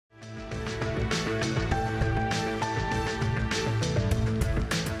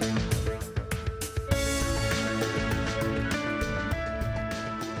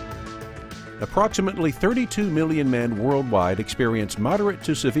Approximately 32 million men worldwide experience moderate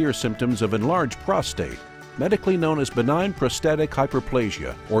to severe symptoms of enlarged prostate, medically known as benign prostatic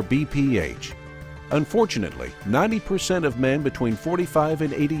hyperplasia, or BPH. Unfortunately, 90% of men between 45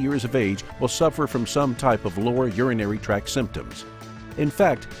 and 80 years of age will suffer from some type of lower urinary tract symptoms. In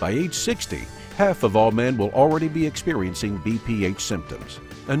fact, by age 60, half of all men will already be experiencing BPH symptoms.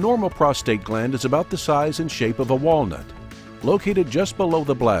 A normal prostate gland is about the size and shape of a walnut. Located just below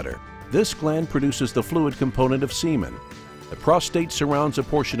the bladder, this gland produces the fluid component of semen. The prostate surrounds a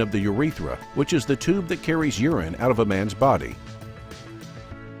portion of the urethra, which is the tube that carries urine out of a man's body.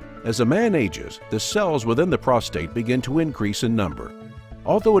 As a man ages, the cells within the prostate begin to increase in number.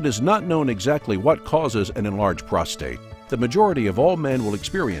 Although it is not known exactly what causes an enlarged prostate, the majority of all men will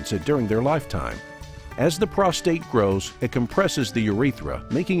experience it during their lifetime. As the prostate grows, it compresses the urethra,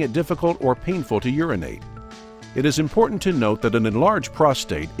 making it difficult or painful to urinate. It is important to note that an enlarged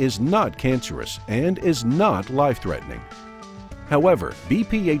prostate is not cancerous and is not life-threatening. However,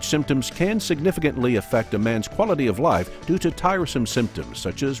 BPH symptoms can significantly affect a man's quality of life due to tiresome symptoms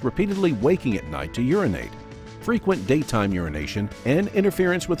such as repeatedly waking at night to urinate, frequent daytime urination, and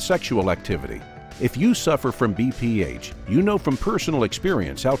interference with sexual activity. If you suffer from BPH, you know from personal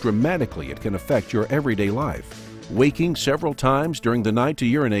experience how dramatically it can affect your everyday life. Waking several times during the night to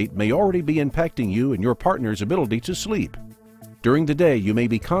urinate may already be impacting you and your partner's ability to sleep. During the day, you may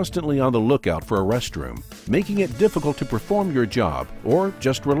be constantly on the lookout for a restroom, making it difficult to perform your job or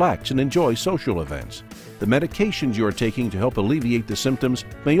just relax and enjoy social events. The medications you are taking to help alleviate the symptoms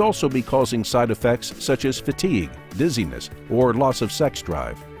may also be causing side effects such as fatigue, dizziness, or loss of sex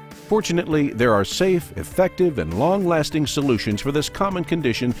drive. Fortunately, there are safe, effective, and long-lasting solutions for this common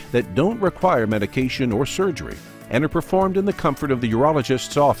condition that don't require medication or surgery and are performed in the comfort of the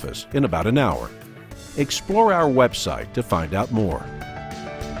urologist's office in about an hour. Explore our website to find out more.